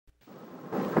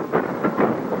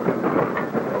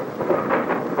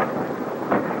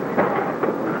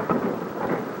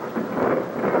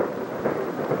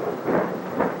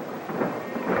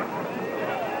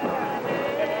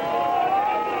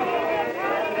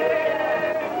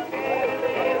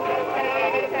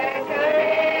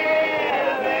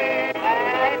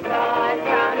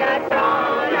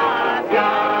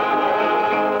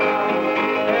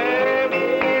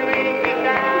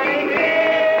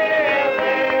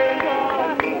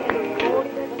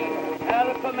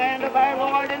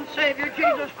Savior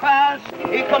Jesus Christ,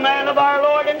 the command of our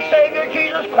Lord and Savior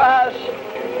Jesus Christ,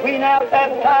 we now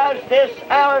baptize this,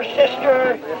 our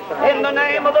sister, in the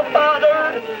name of the Father,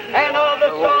 and of the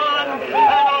Son,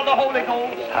 and of the Holy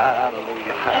Ghost.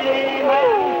 Hallelujah.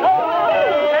 Amen.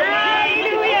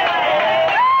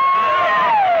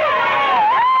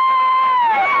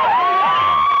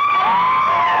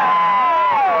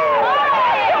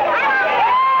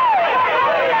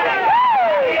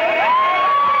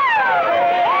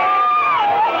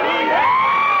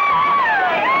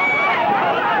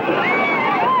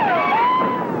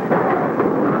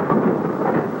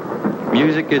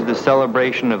 Music is the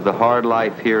celebration of the hard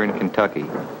life here in Kentucky.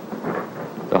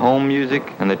 The home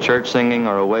music and the church singing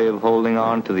are a way of holding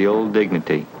on to the old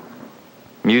dignity.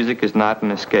 Music is not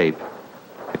an escape.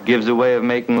 It gives a way of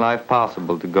making life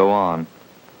possible to go on.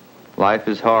 Life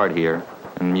is hard here,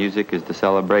 and music is the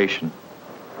celebration.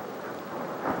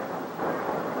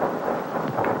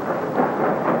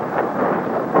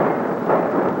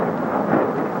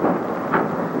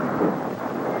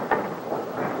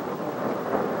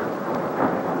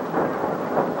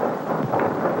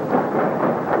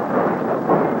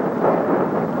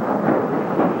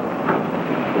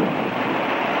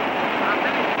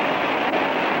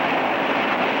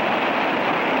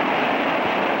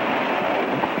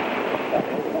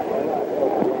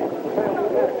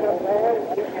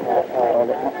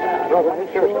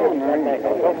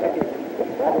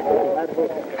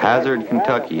 Hazard,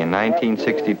 Kentucky in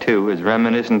 1962 is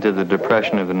reminiscent of the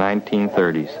Depression of the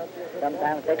 1930s.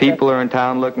 People are in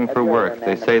town looking for work.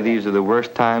 They say these are the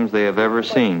worst times they have ever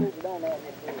seen.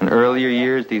 In earlier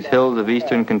years, these hills of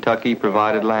eastern Kentucky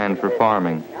provided land for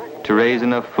farming, to raise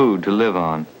enough food to live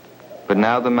on. But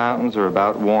now the mountains are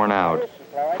about worn out.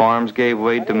 Farms gave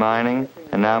way to mining,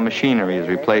 and now machinery is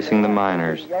replacing the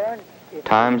miners.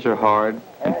 Times are hard,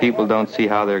 and people don't see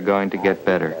how they're going to get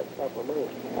better.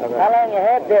 How long you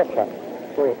had this one?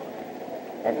 Quick.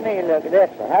 Let me look at this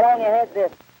one. How long you had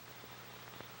this?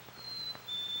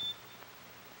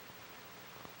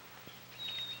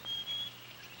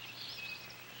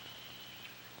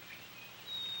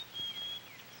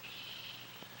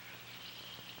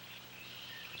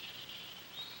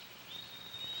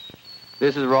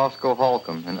 This is Roscoe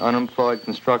Holcomb, an unemployed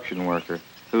construction worker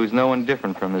who is no one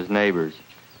different from his neighbors.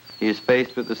 He is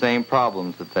faced with the same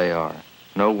problems that they are.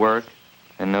 No work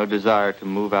and no desire to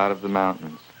move out of the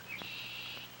mountains.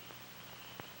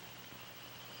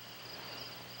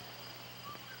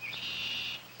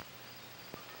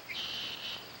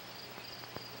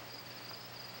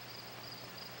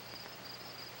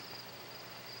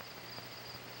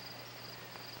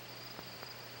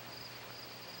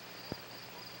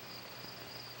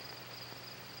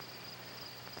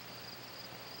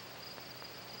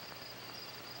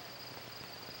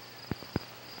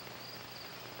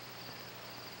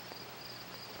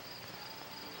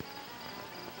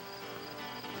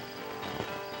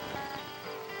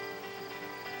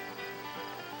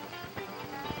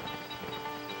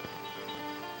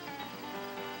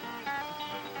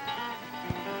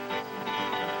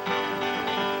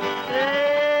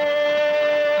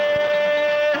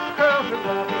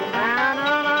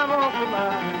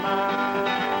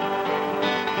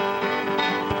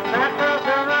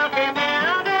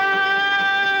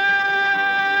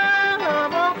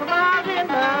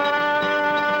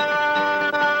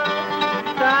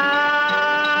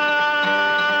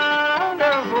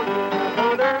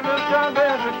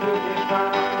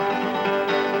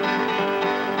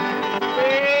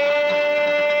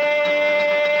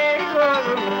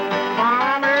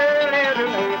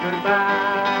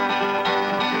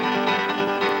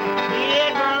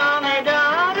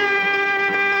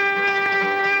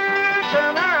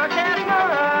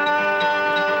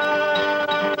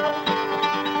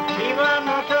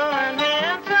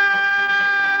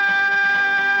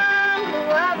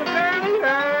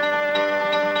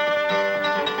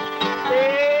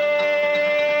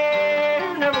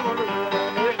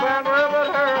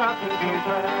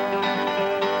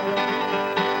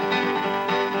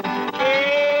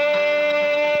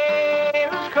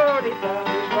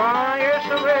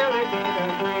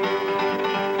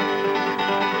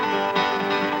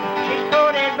 She's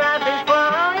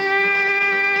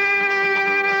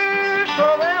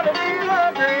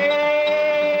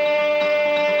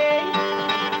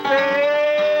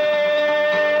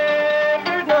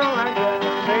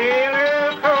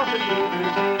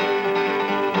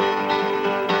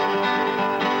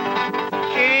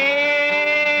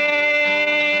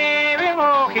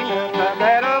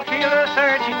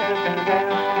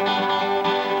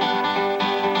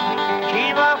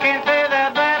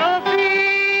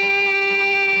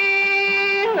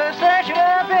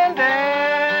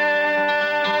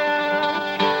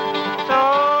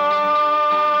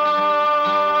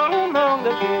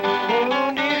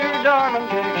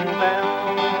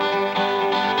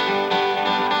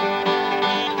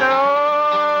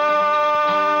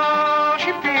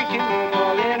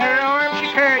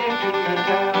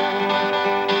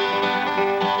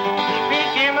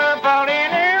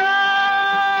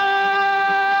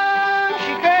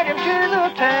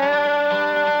town.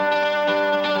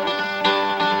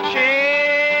 She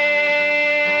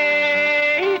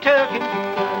took him to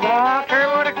the doctor,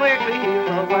 but it quickly healed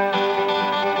the wound.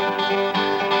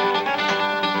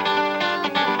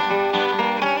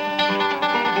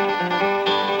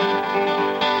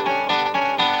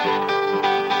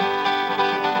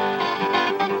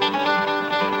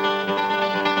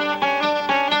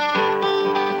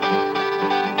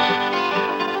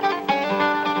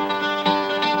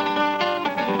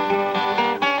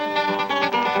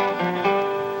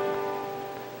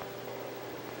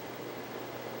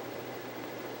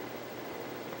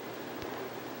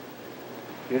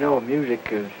 You know,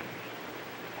 music is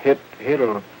hit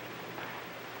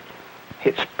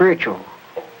spiritual.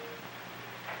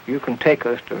 You can take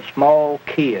us to a small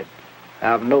kid,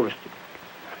 I've noticed it,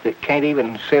 that can't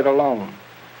even sit alone.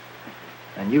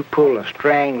 And you pull the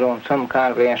strings on some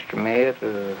kind of instrument,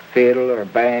 a fiddle or a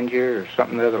banjo or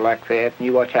something other like that, and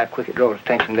you watch how quick it draws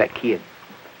attention to that kid.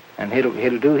 And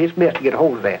he'll do his best to get a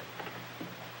hold of that.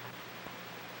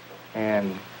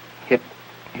 And it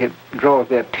draws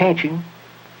the attention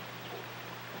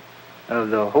of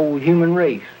the whole human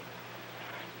race.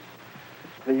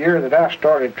 The year that I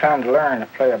started trying to learn to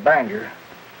play a banjo,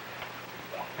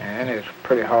 and it's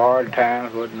pretty hard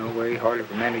times, wasn't no way hardly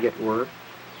for men to get work.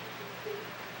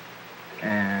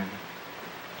 And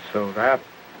so I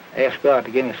asked God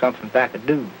to give me something that I could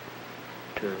do,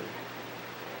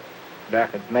 that I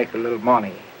could make a little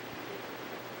money.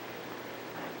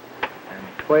 And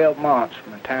 12 months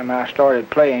from the time I started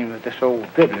playing with this old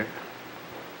fiddler,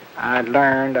 I'd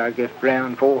learned, I guess,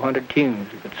 around 400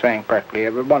 tunes. You could sing practically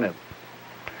every one of them.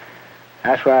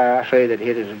 That's why I say that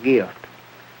it is a gift.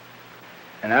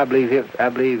 And I believe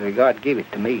that God gave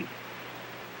it to me.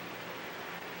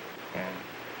 And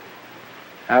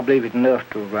I believe it enough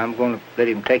to, I'm going to let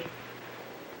him take it.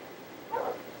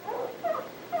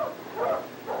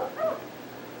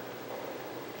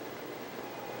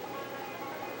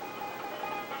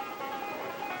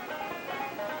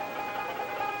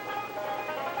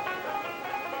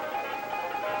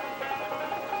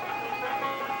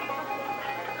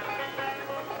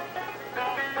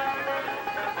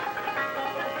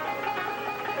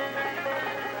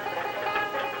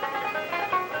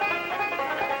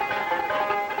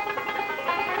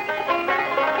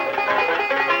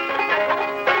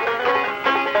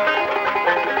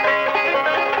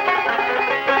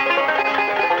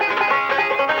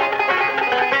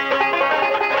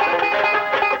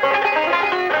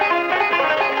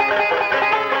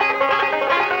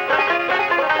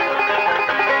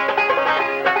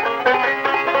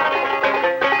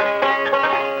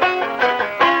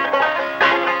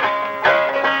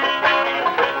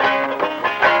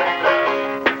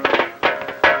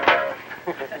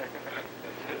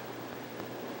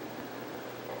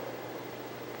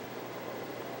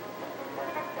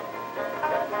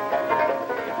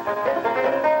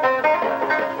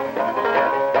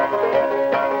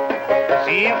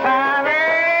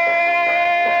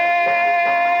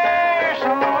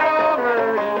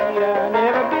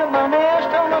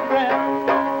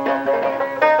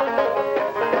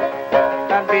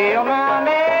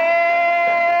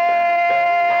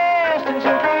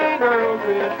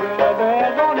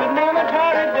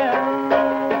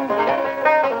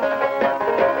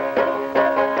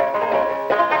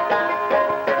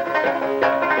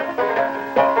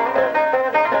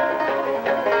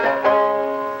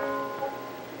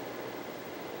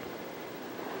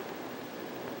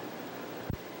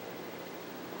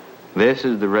 This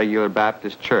is the regular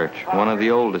Baptist church, one of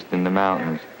the oldest in the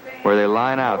mountains, where they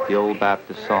line out the old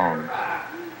Baptist songs.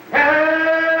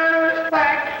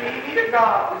 Thanks be to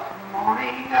God this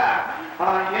morning.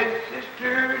 Yes,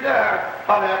 sisters, that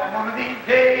one of these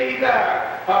days,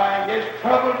 yes,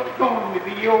 trouble's going to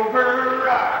be over.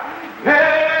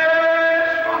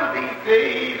 Yes, one of these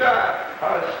days,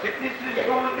 sickness is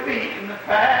going to be in the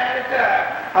past.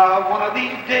 One of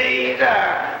these days,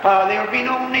 there'll be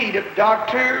no need of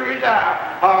doctors.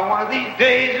 One of these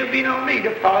days, there'll be no need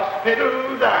of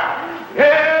hospitals.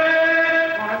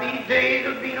 Yes, one of these days,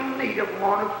 there'll be no need of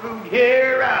want of food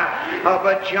here.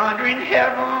 But yonder in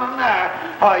heaven,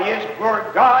 yes,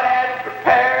 where God has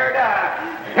prepared,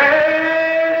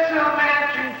 yes, some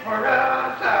mansion for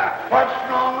us. What's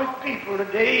wrong with people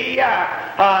today?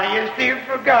 Yes, they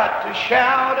forgot to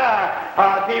shout.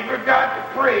 They forgot to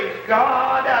praise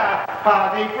God.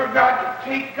 They forgot to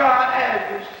take God as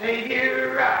their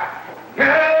Savior.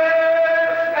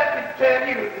 Yes, let me tell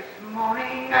you this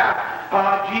morning,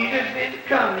 Jesus is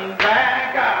coming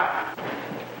back.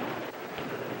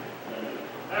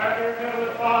 Our dear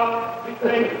Heavenly Father, we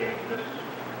thank you for this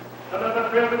another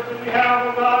privilege that we have, O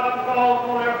God, to call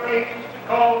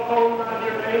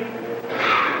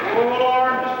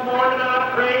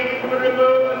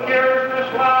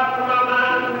swat from my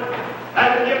mind. I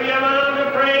can give you a mind to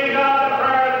praise God, a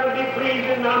prayer that would be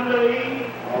pleasing unto thee.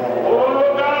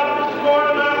 Oh God, this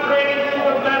morning I praise you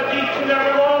and bless each and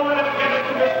every one that has given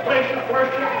to this place of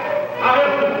worship. Our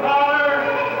Heavenly Father,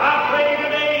 I pray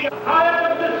today, how it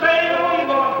was the same when we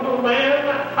walked through land.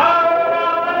 How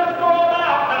let us go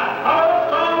about now. How the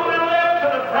song will live to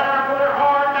the prayer for their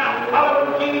heart now. How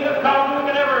when Jesus comes,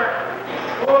 we can ever,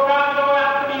 oh God, go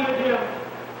out to be with him.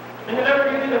 And he'll ever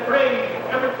give you the praise,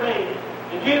 everything.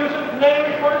 In Jesus' name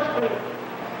we first speak.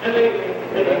 And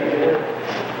amen.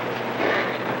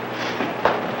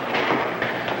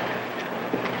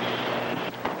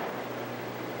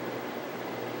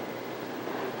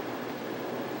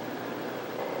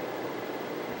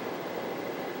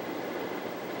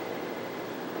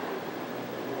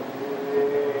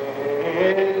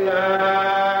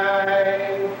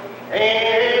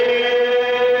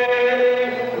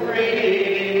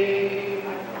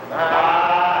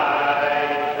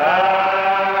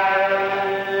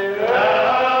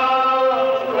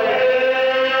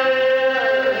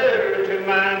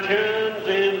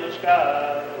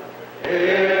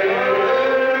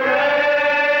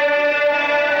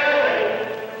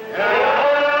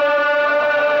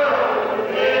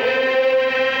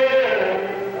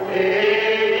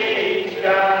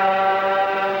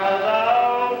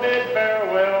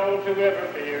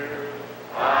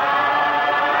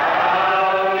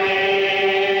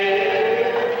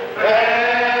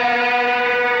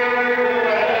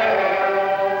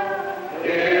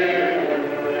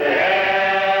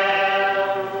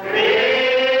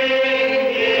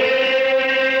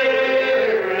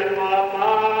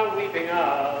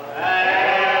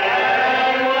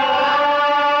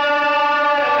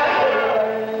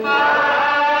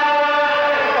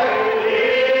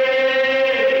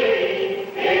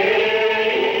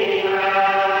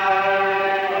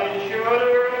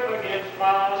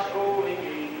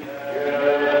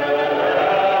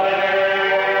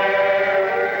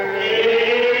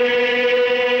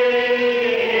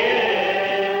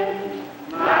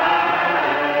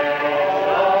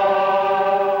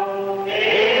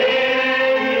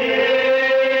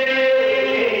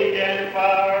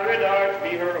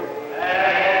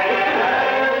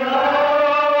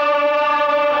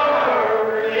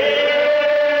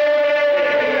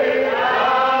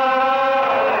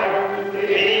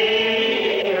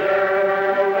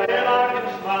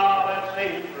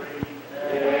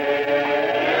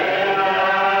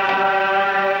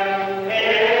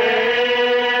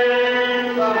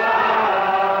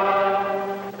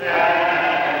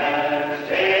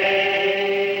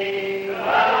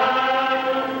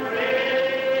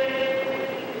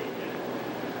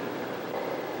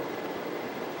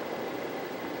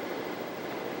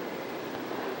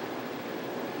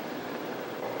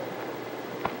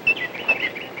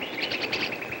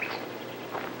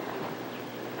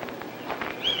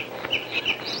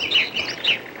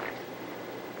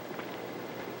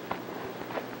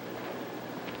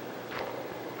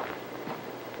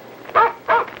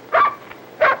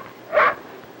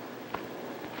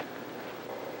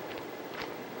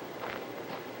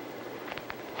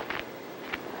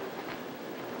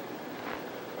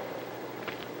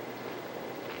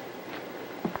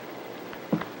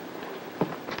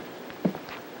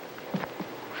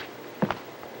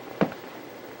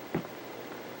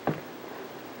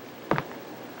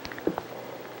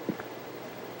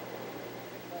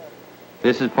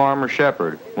 This is Farmer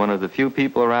Shepherd, one of the few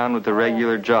people around with a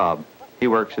regular job. He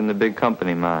works in the big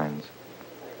company mines.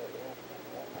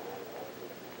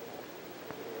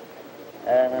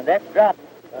 That's dropping.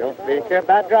 Don't be sure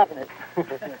about dropping it.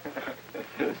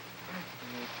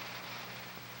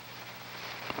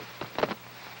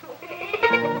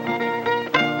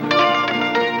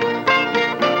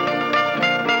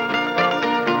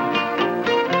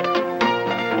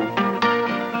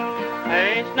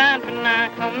 Last night when I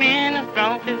come in as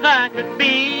drunk as I could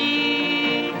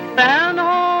be, found a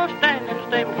horse standing in the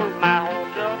stable where my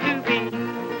horse ought to be.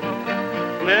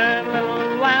 My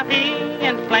little wifey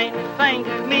and explained this thing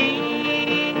to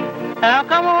me. How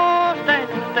come a horse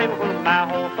standing in the stable where my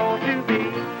horse ought to be?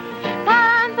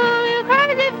 One fool, you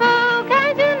crazy fool,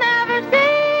 can't you never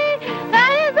see?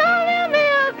 That is only a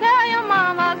milk cow your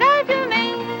mama got to me.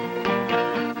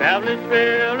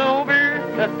 Traveling over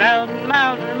 1,000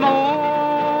 miles or more.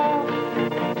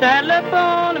 Saddle up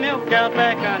on the milk cow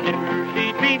back I never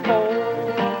seen before.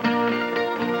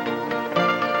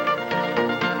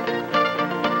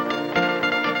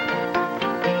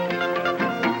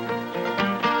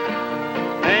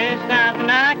 Last night when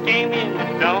I came in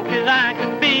as drunk as I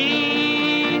could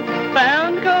be,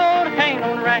 found the coat hanging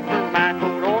on the rack where my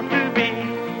coat ought to be.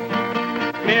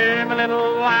 Here, my little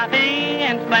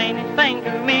thing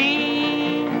to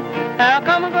me. How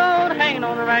come I go hanging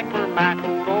on the rack for my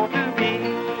coat or to be?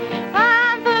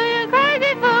 I'm fool, you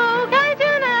crazy fool, can't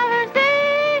you never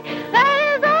see? That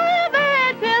is only a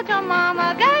bad pitch your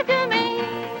mama gave to me.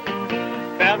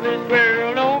 Travel this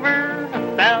world over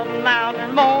 1,000 miles or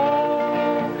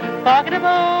more, pocket up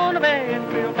on the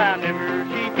bed, real time never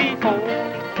see before.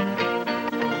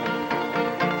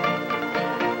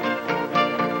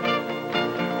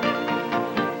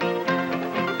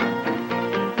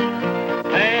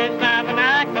 Last night when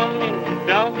I come in,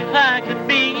 drunk as I could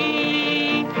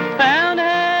be, found I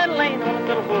had lain on a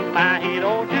pillow for my head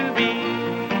ought to be.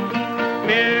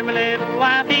 Marry my little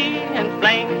wifey and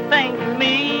explain the thing to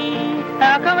me.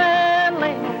 How come I had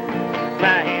lain on my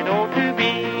head ought to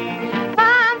be?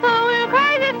 I'm fool, you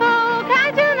crazy fool,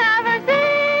 can't you never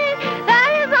see? That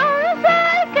is only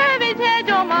sad cabbage head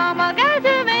your mama gave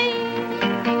to me.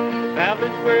 Travel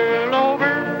this world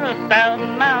over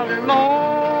 1,000 miles or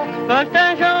more,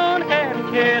 mustache on a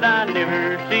cabbage head I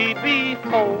never seen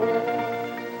before.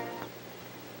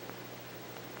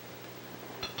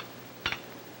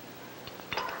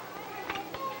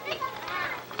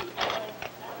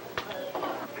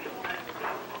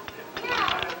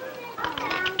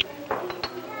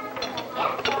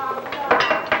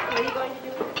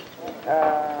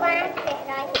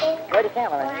 Where the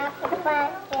camera?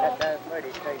 That's a pretty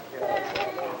picture.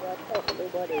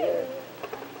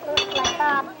 Looks like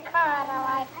Bob Carter,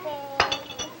 I think.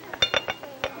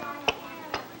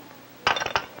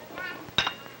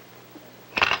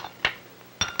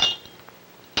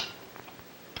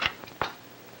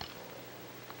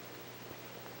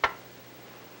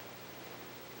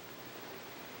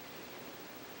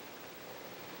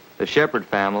 The Shepherd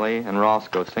family and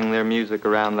Roscoe sing their music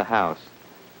around the house.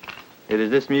 It is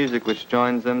this music which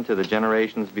joins them to the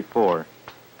generations before.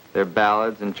 Their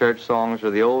ballads and church songs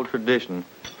are the old tradition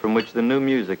from which the new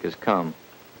music has come.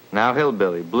 Now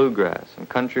hillbilly, bluegrass, and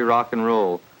country rock and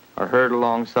roll are heard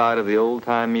alongside of the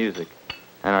old-time music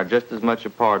and are just as much a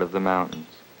part of the mountains.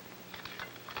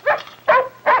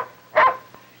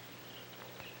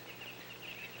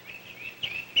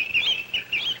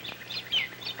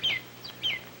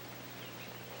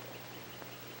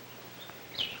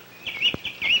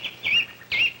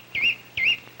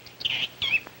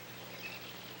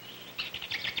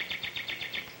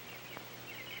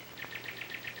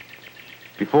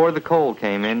 Before the coal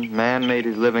came in, man made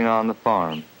his living on the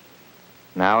farm.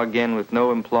 Now again, with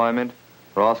no employment,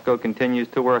 Roscoe continues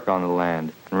to work on the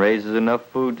land and raises enough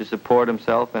food to support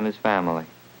himself and his family.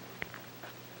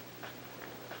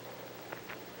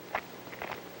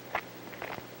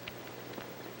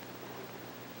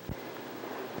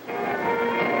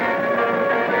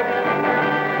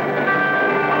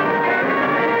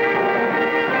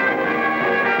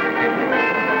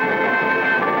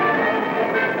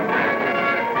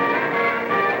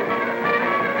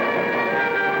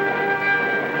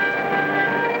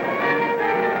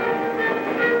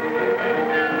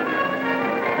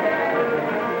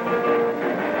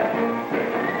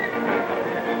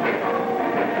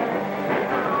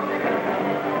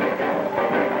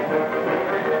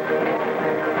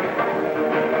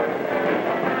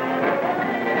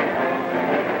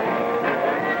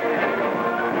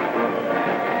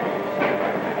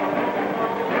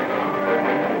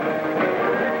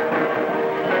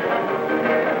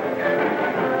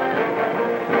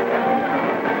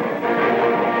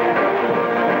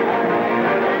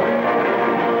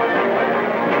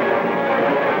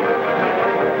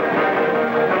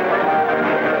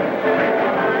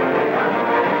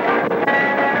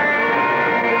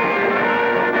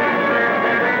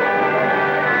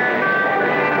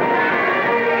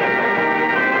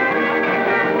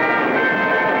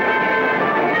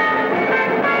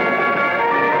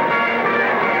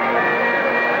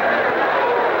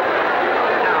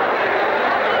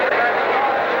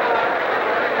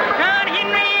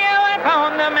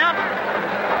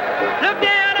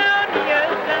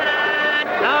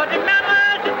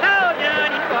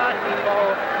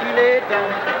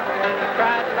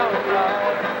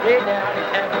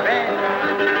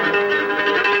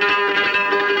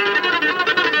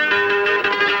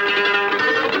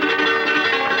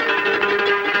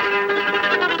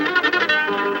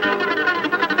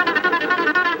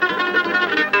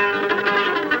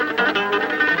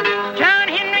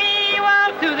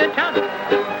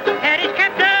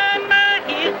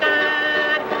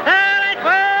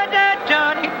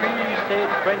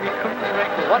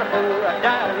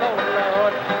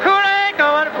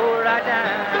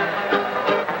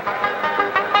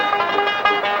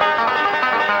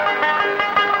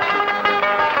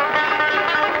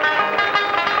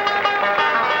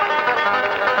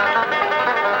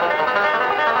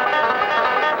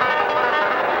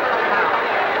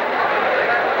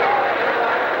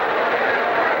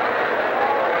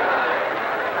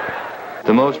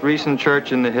 most recent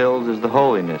church in the hills is the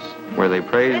Holiness, where they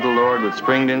praise the Lord with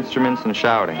stringed instruments and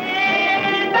shouting.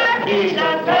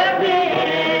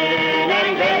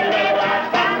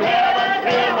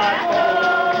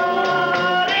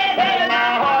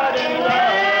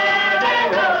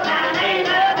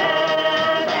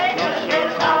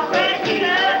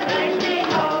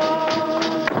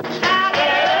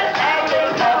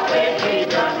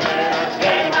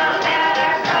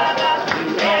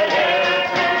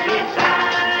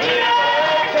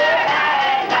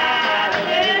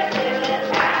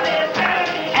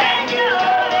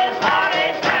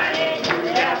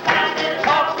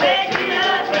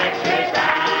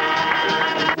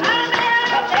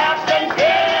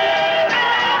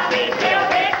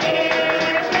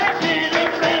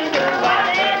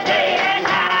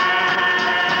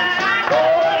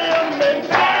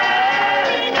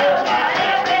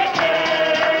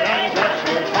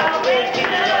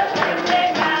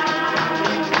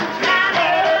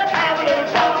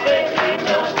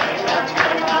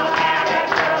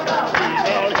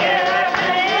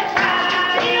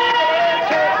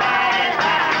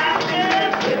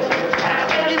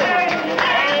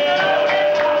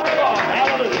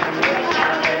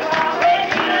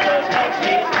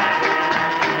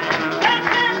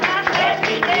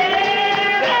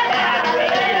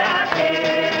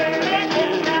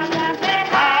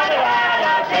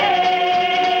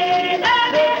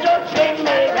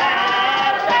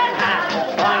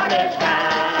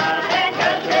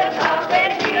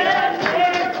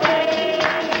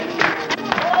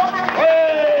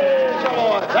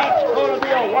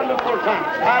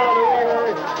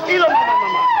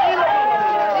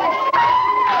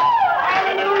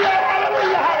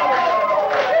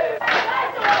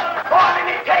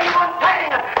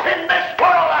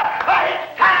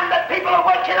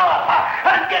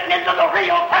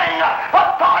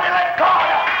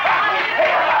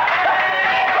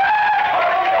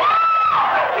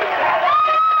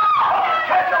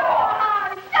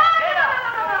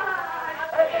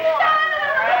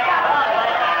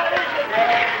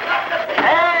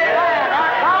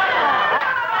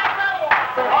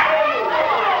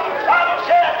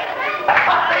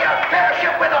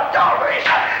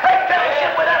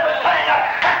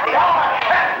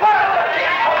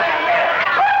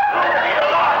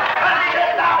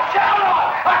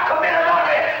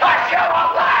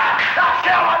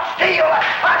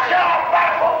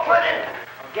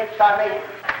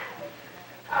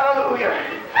 Hallelujah.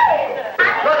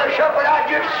 Brother Shepherd, I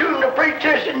just soon to preach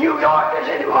this in New York as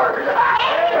anywhere.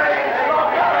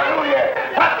 Hallelujah.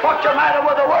 That's what's the matter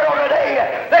with the world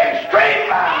today. They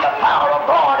streamline the power of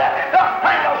God, the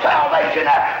plan of salvation.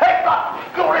 They've got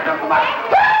glory to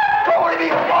God. Glory be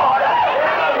to God.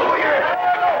 Hallelujah.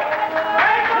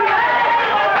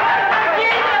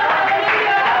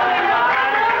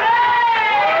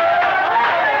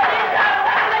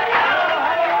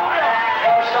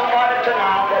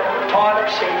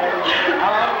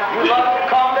 You love to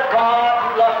come to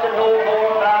God, you love to know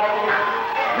more about Him.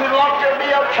 You love to be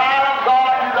a child of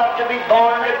God, you love to be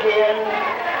born again.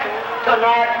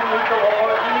 Tonight you need the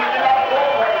Lord, you need to not go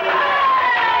away.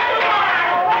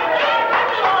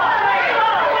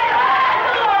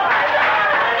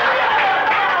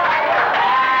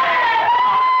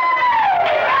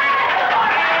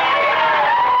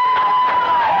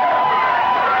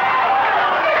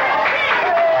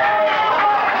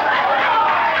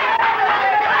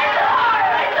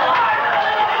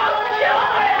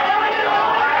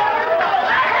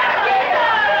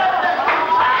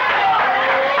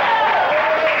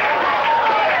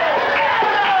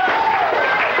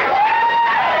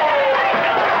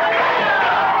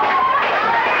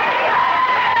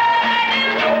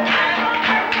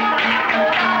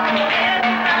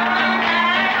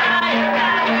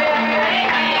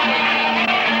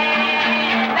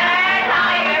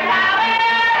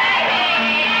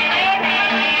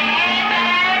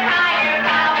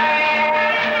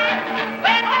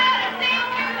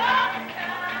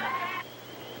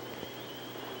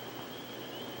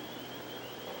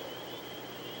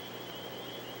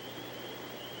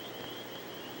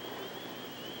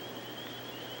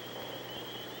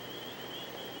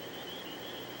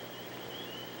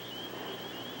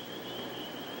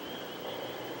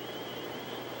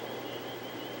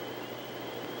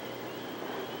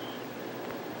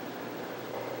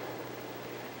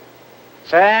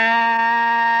 As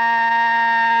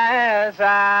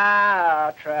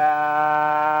I travel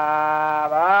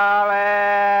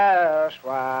this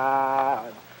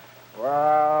wide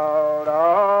world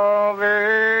over,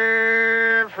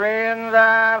 friends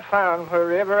I find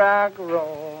wherever I go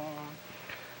roam.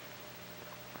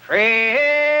 Friends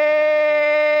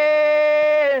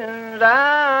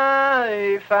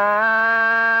find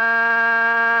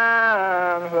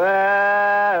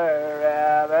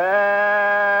wherever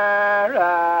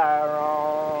I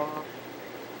roam.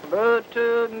 But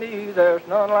to me there's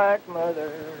none like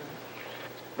mother.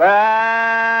 But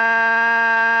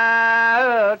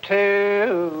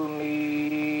to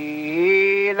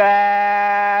me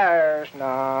there's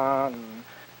none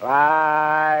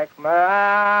like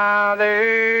mother,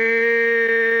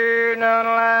 none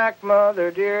like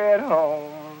mother dear at home.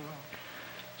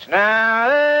 It's none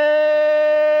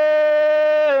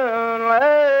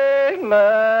like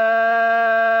mother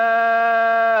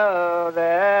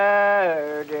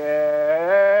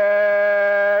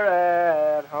dear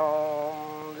at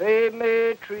home. They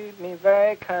may treat me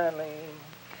very kindly.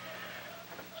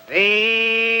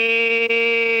 They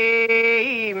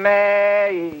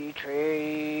may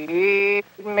treat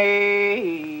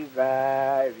me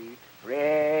very,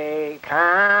 very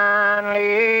kindly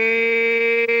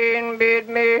and bid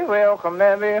me welcome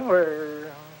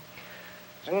everywhere.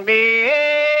 And bid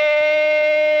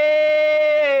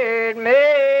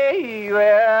me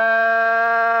welcome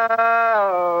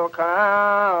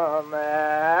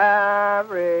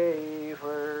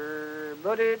everywhere.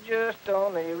 But it just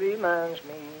only reminds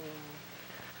me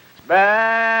but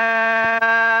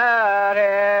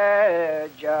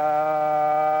it just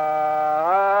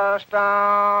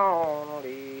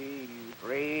only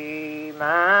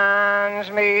reminds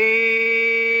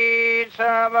me it's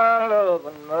of a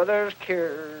loving mother's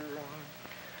care.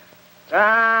 It's of a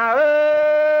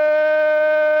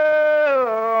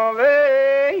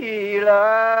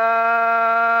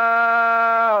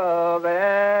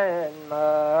loving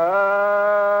mother's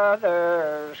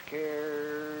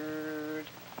care.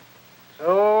 So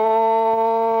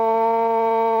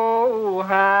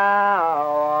how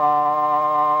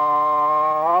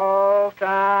oft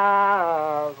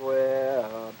I've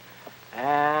wept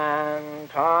and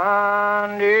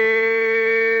pondered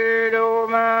over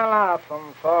my life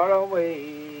from far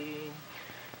away.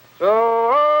 So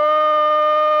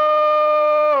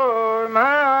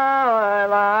my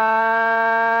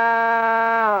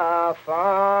life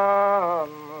from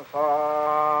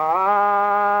far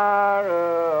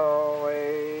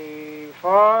away,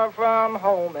 far from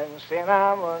home and sin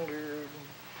I wandered,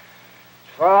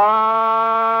 far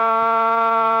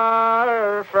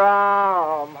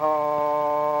from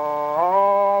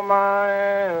home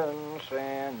and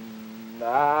sin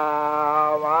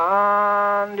I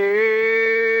wandered.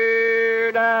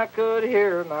 I could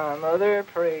hear my mother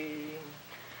pray.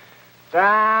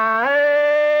 I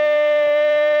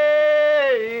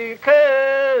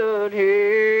could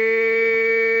hear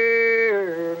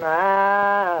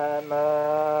my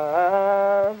mother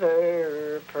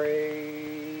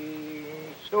pray.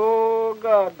 So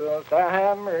God wilt thou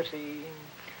have mercy.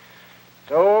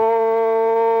 So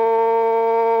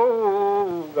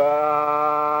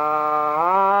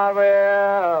God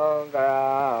wilt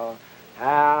thou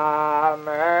have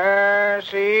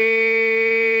mercy,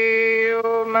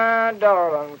 oh my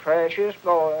darling precious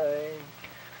boy.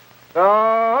 Oh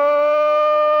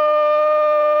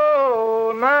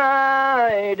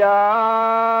my darling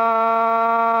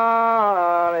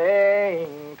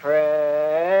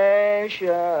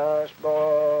precious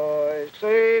boy,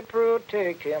 say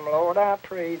protect him, Lord, I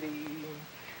pray thee.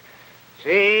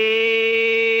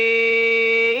 Say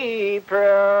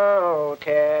protect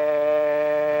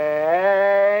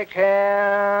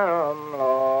him,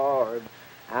 Lord,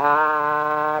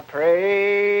 I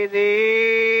pray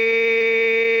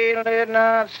thee. Let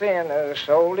not sin a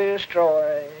soul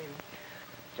destroy.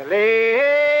 So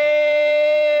let